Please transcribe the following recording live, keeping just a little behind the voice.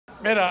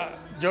Mira,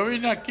 yo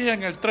vine aquí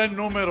en el tren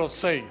número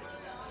 6,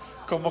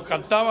 como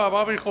cantaba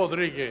Bobby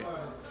Rodríguez.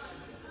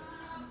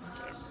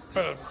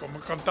 Pero como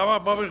cantaba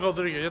Bobby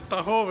Rodríguez,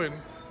 esta joven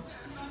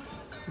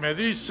me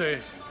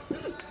dice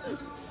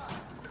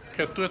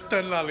que tú estás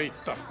en la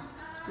lista.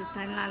 Tú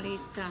estás en la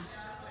lista,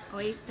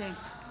 ¿oíste?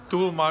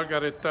 Tú,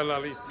 Margaret, estás en la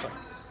lista.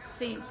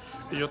 Sí.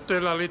 Y yo estoy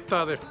en la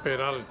lista de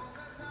esperar.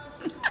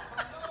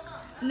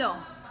 No,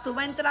 tú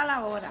vas a entrar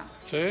ahora.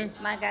 ¿Sí?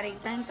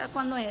 Margarita entra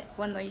cuando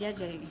ella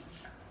llegue.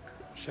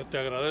 Se te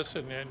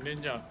agradece,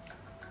 niña.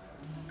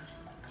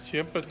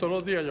 Siempre, todos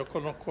los días, yo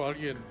conozco a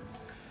alguien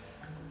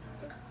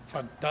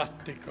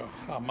fantástico,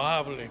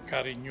 amable,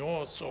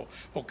 cariñoso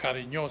o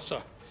cariñosa.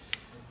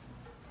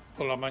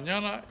 Por la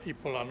mañana y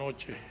por la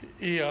noche.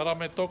 Y ahora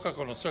me toca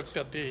conocerte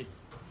a ti.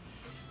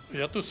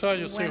 Ya tú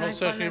sabes, yo soy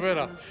Jose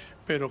Rivera,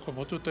 pero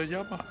 ¿cómo tú te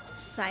llamas?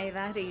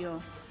 Saida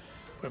Ríos.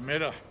 Pues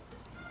mira,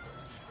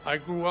 I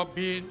grew up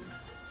being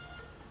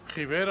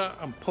Rivera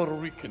and Puerto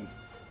Rican.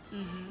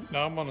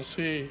 Now I'm gonna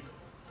see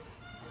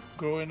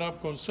growing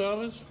up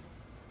Gonzalez.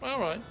 All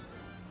right.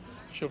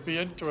 Should be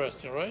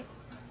interesting, right?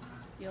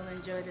 You'll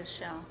enjoy the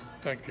show.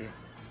 Thank you.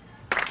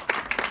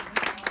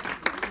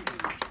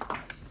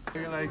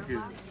 I like it.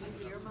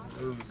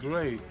 It was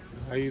great.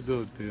 How you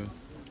doing, Theo?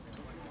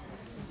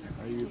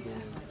 How you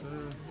doing?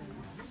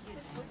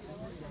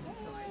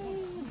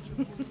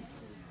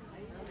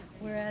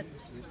 We're at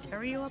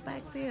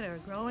Stereo-Back Theater,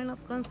 Growing Up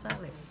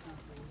Gonzalez.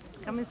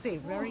 Come and see,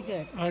 very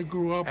good. I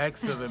grew up.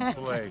 Excellent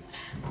play.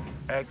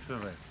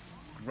 Excellent.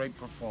 Great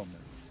performance.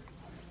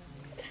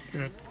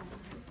 Good.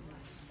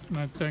 And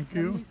I thank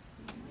you.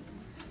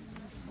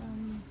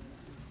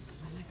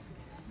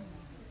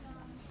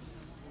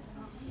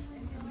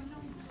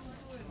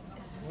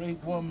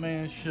 Great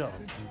one-man show.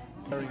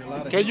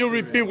 Can you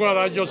repeat what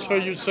I just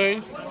heard you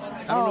say?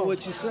 I don't know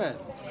what you said.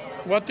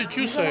 What did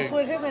you You're gonna say?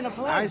 put him in a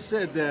play. I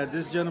said that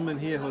this gentleman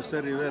here, Jose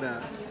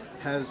Rivera,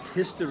 has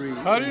history.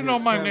 How do you in know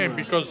his my camera. name?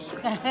 Because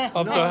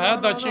of the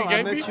hat that she I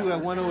gave met me? you at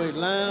 108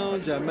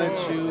 Lounge. I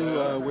met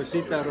you with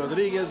Sita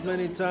Rodriguez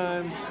many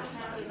times.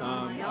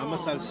 I'm a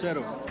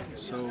salsero,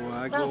 so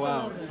I go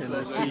out and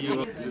I see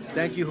you.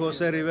 Thank you,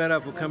 Jose Rivera,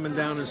 for coming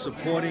down and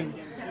supporting.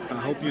 I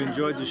hope you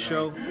enjoyed the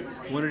show.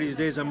 One of these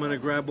days, I'm going to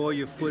grab all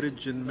your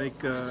footage and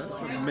make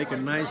a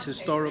nice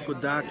historical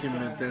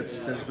document that's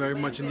very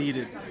much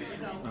needed.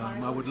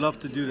 I would love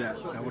to do that.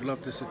 I would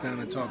love to sit down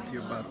and talk to you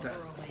about that.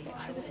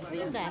 Should have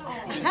streamed that.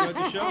 You enjoyed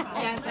the show?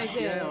 Yes, I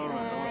did. Yeah, all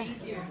right,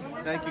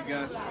 awesome. Thank you,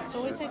 guys.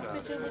 Can we take a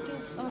picture with you?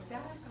 Oh.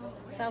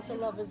 Salsa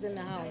lovers in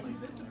the house.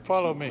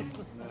 Follow me.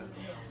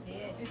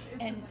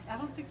 And I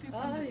don't think people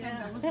Oh, understand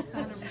yeah. that was the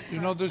sign of respect. You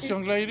know this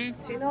young lady?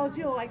 She knows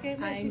you. I came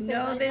in. I she said,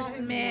 know "I this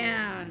him."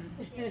 man.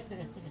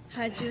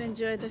 How'd you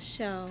enjoy the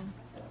show?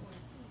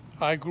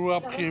 I grew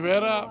up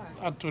Rivera,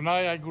 and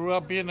tonight I grew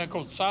up being a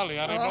Gonzalez.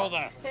 I didn't know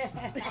that.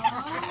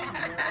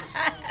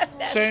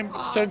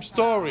 Same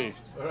story.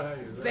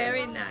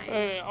 Very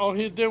nice. All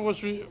he did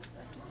was repeat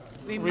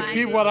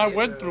Reminded what I you.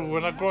 went through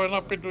when I growing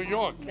up in New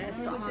York.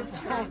 That's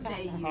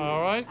awesome.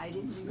 All right?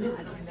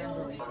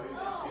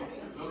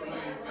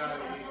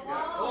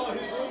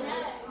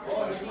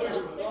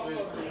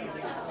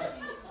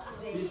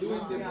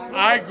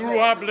 I grew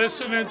up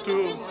listening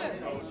to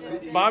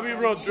Bobby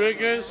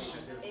Rodriguez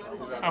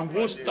and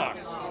Woodstock,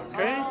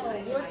 okay?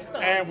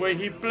 And when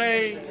he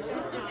played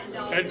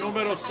el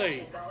número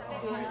 6,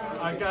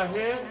 I got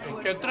here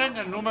en que tren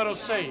el número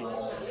 6.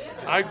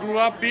 I grew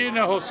up being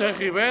a Jose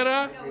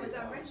Rivera,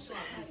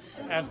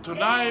 and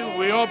tonight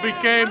we all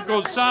became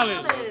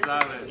Gonzalez.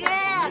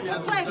 Yeah,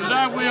 good play.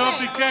 Tonight we all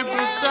became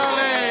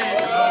Gonzalez.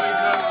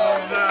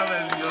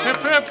 Hip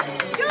hip.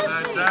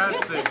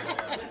 Fantastic.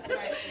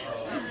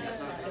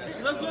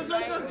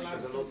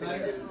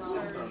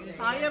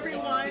 Hi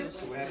everyone.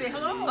 Say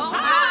hello. Oh,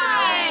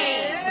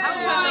 hi. How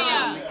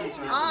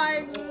are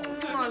you?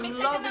 I'm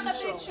loving the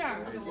show.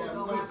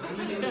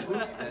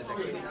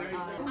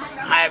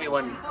 Hi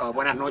everyone,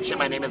 buenas noches.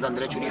 My name is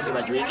Jose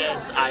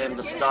Rodriguez. I am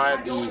the star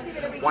of the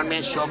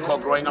one-man show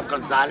called Growing Up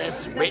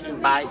Gonzalez, written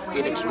by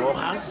Felix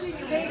Rojas.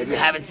 If you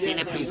haven't seen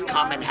it, please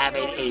come and have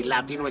a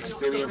Latino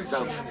experience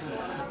of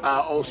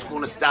old school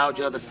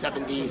nostalgia, the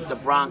 70s, the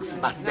Bronx,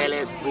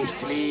 Pasteles,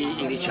 Bruce Lee,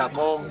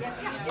 Irichacón.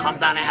 Come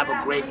down and have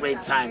a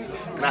great time.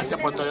 Gracias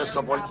por todo el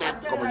soporte.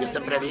 Como yo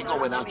siempre digo,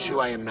 without you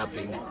I am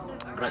nothing.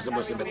 Gracias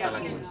por siempre estar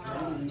aquí.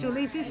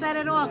 Chulisi said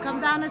it all.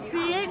 Come down and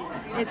see it.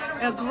 It's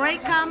a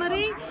great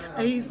comedy.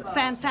 He's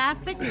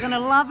fantastic. You're going to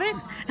love it.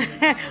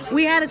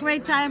 We had a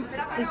great time.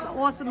 It's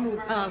awesome.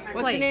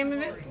 What's the name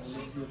of it?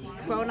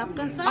 Grown Up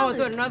Gonzalez. Oh, I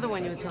thought another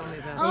one you were telling me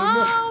about.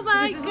 Oh my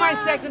God. This is my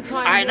second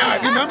time. I know, I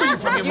remember you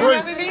from your You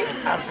voice. remember me?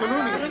 Absolutely.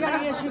 I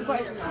gotta ask you a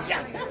question.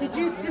 Yes. Did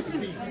you,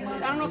 I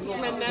don't know if it's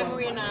my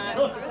memory or not.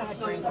 So I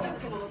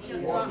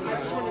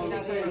just want to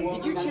see,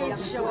 did you change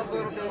the show up a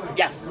little bit?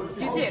 Yes.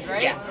 You did,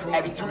 right? Yeah.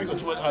 Every time we go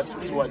to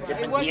a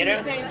different wasn't theater,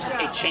 the same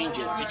show. it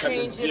changes because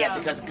Changed it up.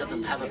 because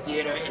of how the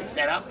theater is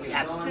set up. We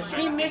have to do He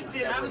certain missed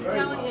things. it. I was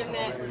telling him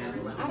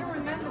that I don't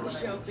remember the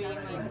show being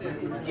like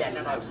this? Yeah,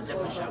 no, it was a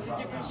different show. It's a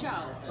different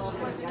show.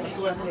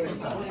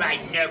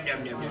 Right, no.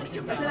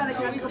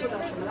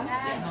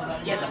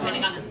 Yeah,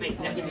 depending on the space,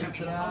 every time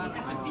you go to a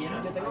different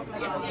theater,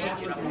 you have to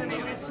change it up.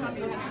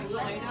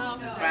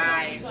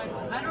 Right.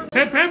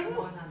 Hip hip.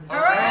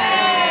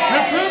 Hooray!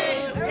 Hip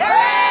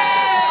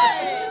hip.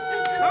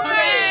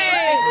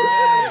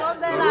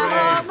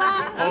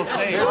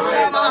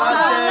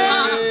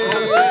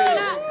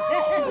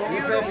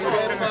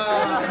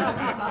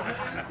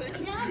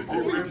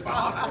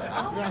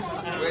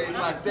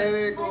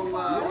 Pasteles con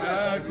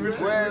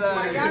habichuelas.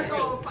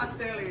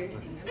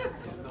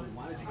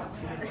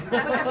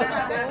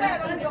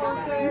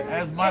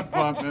 That's my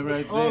apartment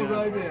right there. Oh,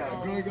 right there.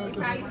 Growing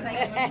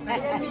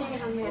up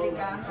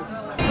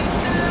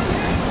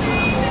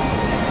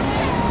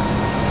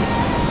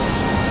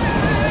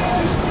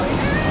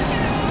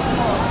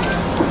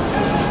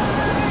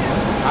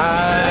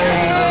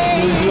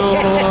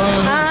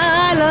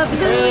I love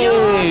New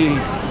York.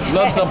 Hey,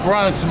 love the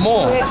Bronx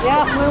more.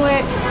 Yeah, we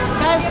went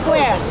Times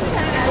Square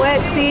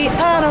with the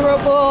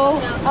Honorable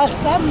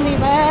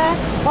Assemblyman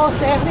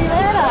Jose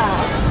Rivera.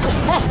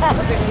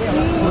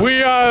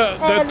 We are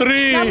the And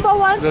three number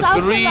one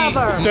salsa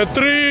lover.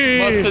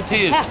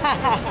 Musketeers.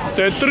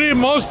 the three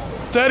most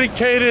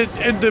dedicated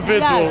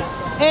individuals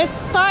Yes,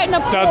 it's starting to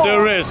pour. that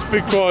there is,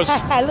 because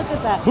Look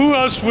at that. who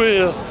else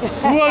will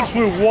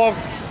walk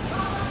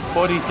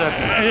 40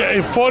 seconds.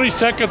 in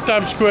 42nd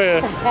Times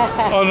Square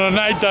on a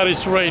night that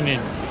is raining,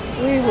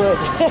 We would.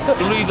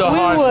 Through the We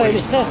hard would.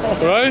 way.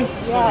 right?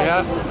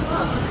 Yeah.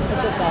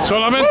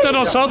 Solamente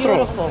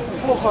nosotros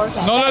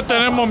no le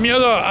tenemos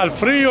miedo al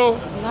frío,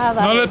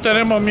 Nada no de le eso.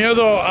 tenemos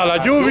miedo a la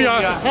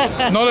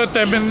lluvia, no le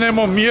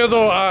tenemos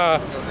miedo a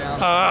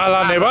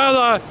la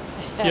nevada,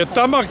 y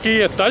estamos aquí,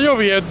 está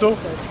lloviendo,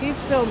 He's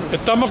filming.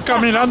 estamos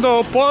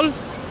caminando por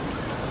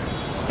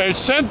el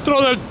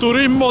centro del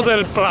turismo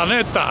del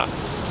planeta,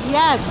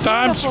 Yes,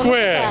 Times beautiful.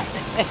 Square. Look at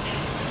that.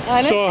 And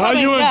it's So how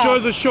coming you down.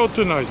 enjoyed the show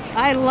tonight?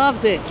 I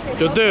loved it.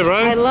 You did, I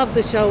right? loved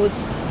the show. It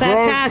was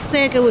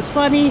fantastic. It was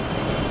funny.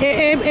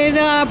 It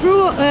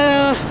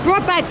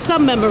brought back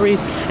some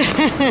memories.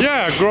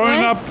 Yeah,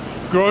 growing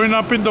Right?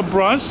 up in the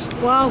Bronx,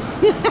 Well,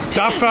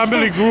 that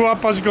family grew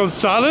up as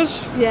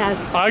Gonzalez. yes.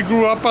 I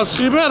grew up as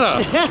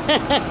Rivera.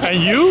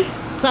 And you?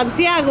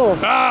 Santiago.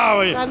 Ah,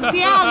 wait.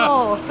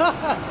 Santiago.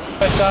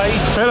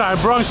 Mira,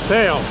 Bronx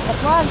Tale. The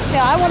Bronx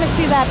Tale. I want to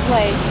see that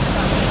play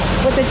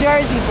with the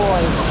Jersey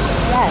Boys.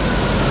 Yes.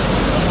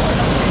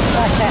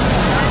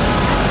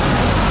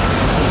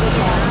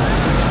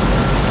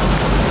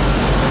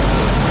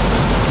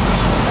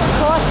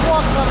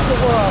 Crosswalk of the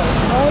world,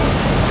 right?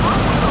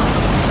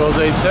 So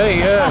they say,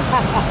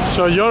 yeah.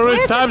 So you're in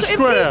Where's Times the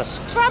Square.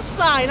 Impeach Trump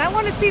sign? I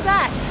want to see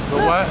that. The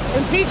Look, what?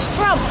 Impeach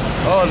Trump.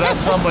 Oh, that's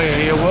somewhere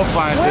here. We'll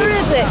find Where it.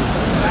 is it?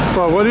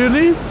 But what do you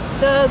need?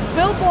 The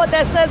billboard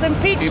that says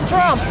Impeach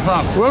Trump.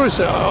 Trump. Where is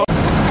it? Oh,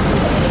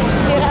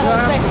 It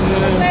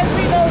says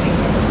reloading.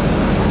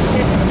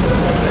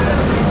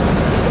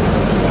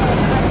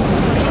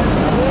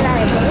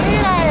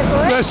 Mira eso,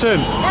 ¿eh? listen,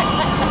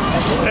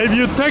 if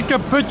you take a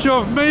picture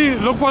of me,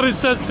 look what it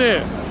says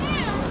here.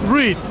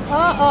 Read.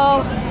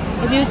 Uh-oh.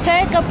 If you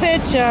take a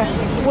picture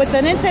with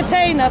an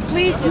entertainer,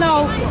 please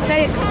know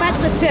they expect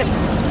a tip.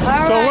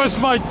 All So right. where's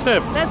my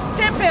tip? Let's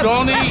tip him.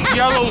 Don't eat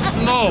yellow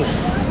snow.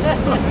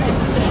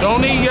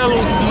 Don't eat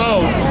yellow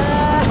snow.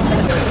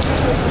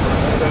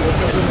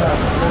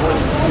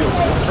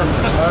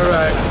 All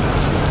right.